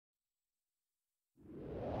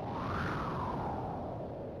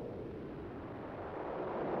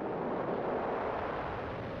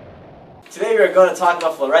Today we are going to talk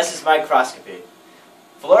about fluorescence microscopy.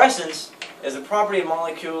 Fluorescence is the property of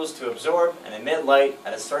molecules to absorb and emit light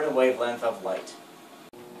at a certain wavelength of light.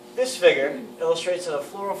 This figure illustrates that a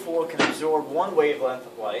fluorophore can absorb one wavelength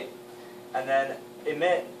of light and then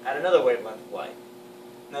emit at another wavelength of light.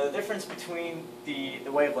 Now the difference between the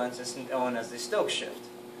wavelengths is known as the Stokes shift.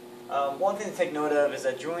 One thing to take note of is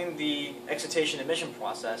that during the excitation emission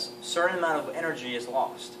process, a certain amount of energy is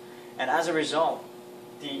lost, and as a result,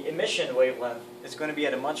 the emission wavelength is going to be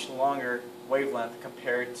at a much longer wavelength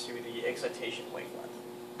compared to the excitation wavelength.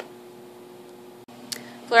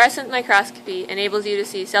 Fluorescence microscopy enables you to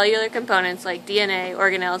see cellular components like DNA,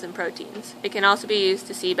 organelles, and proteins. It can also be used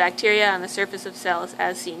to see bacteria on the surface of cells,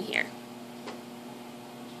 as seen here.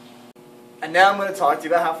 And now I'm going to talk to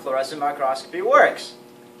you about how fluorescence microscopy works.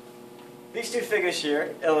 These two figures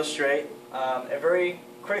here illustrate a very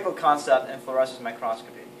critical concept in fluorescence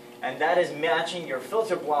microscopy, and that is matching your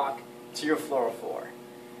filter block to your fluorophore.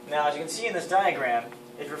 Now, as you can see in this diagram,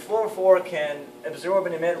 if your fluorophore can absorb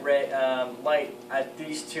and emit light at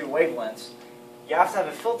these two wavelengths, you have to have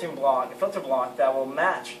a filter block that will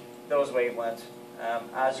match those wavelengths,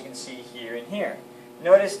 as you can see here and here.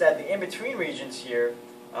 Notice that the in-between regions here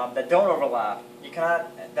that don't overlap,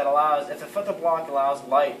 if the filter block allows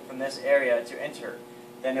light from this area to enter,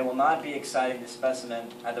 then it will not be exciting the specimen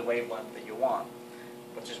at the wavelength that you want.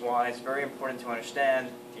 Which is why it's very important to understand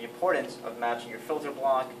the importance of matching your filter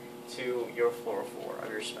block to your fluorophore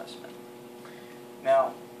of your specimen.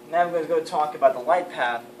 Now I'm going to go talk about the light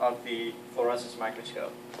path of the fluorescence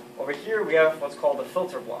microscope. Over here we have what's called the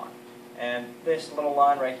filter block, and this little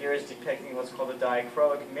line right here is depicting what's called the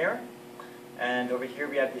dichroic mirror. And over here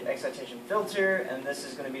we have the excitation filter, and this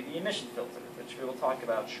is going to be the emission filter, which we will talk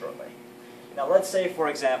about shortly. Now let's say, for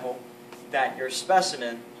example, that your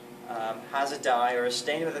specimen has a dye or is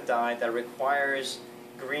stained with a dye that requires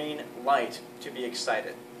green light to be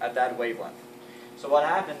excited at that wavelength. So what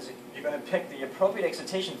happens, you're going to pick the appropriate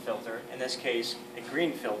excitation filter, in this case a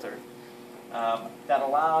green filter, that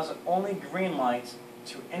allows only green light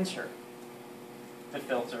to enter the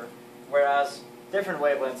filter, whereas different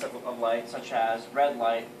wavelengths of light, such as red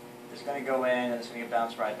light, is going to go in and it's going to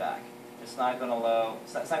bounce right back. It's not going to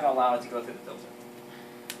allow it to go through the filter.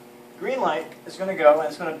 Green light is going to go and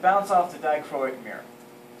it's going to bounce off the dichroic mirror.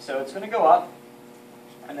 So it's going to go up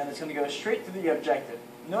and then it's going to go straight to the objective.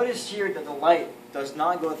 Notice here that the light does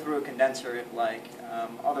not go through a condenser like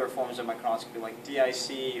other forms of microscopy like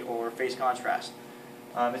DIC or phase contrast.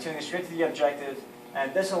 It's going to go straight to the objective,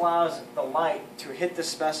 and this allows the light to hit the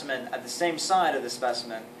specimen at the same side of the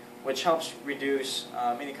specimen, which helps reduce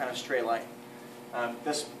any kind of stray light.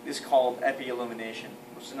 This is called epi-illumination,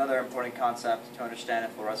 which is another important concept to understand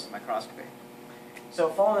in fluorescence microscopy. So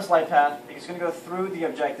following this light path, it's going to go through the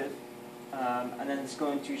objective, and then it's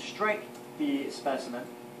going to strike the specimen,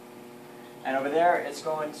 and over there it's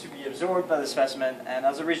going to be absorbed by the specimen, and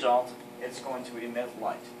as a result it's going to emit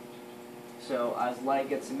light. So as light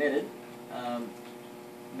gets emitted,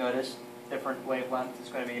 notice different wavelength. It's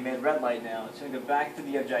going to be emit red light now. It's going to go back to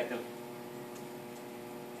the objective,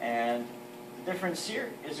 and the difference here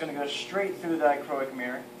is going to go straight through the dichroic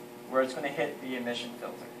mirror, where it's going to hit the emission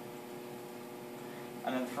filter.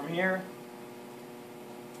 And then from here,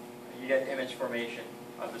 you get image formation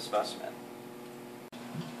of the specimen.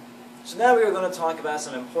 So now we are going to talk about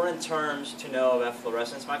some important terms to know about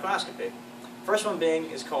fluorescence microscopy. First one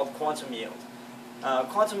is called quantum yield.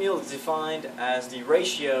 Quantum yield is defined as the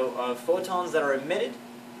ratio of photons that are emitted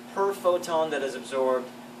per photon that is absorbed,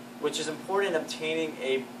 which is important in obtaining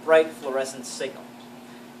a bright fluorescent signal.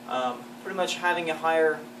 Pretty much having a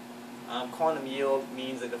higher quantum yield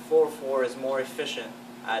means that the fluorophore is more efficient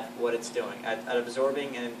at what it's doing, at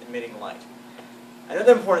absorbing and emitting light.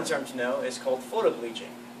 Another important term to know is called photobleaching,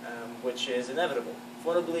 which is inevitable.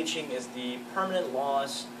 Photobleaching is the permanent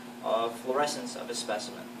loss of fluorescence of a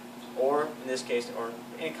specimen, or in this case, or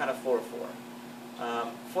any kind of fluorophore.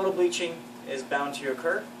 Photobleaching is bound to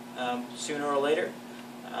occur sooner or later,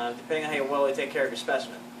 depending on how well you take care of your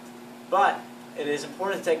specimen. But it is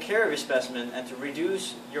important to take care of your specimen and to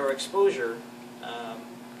reduce your exposure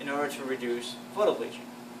in order to reduce photobleaching.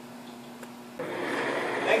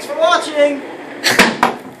 Thanks for watching!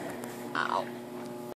 Ow.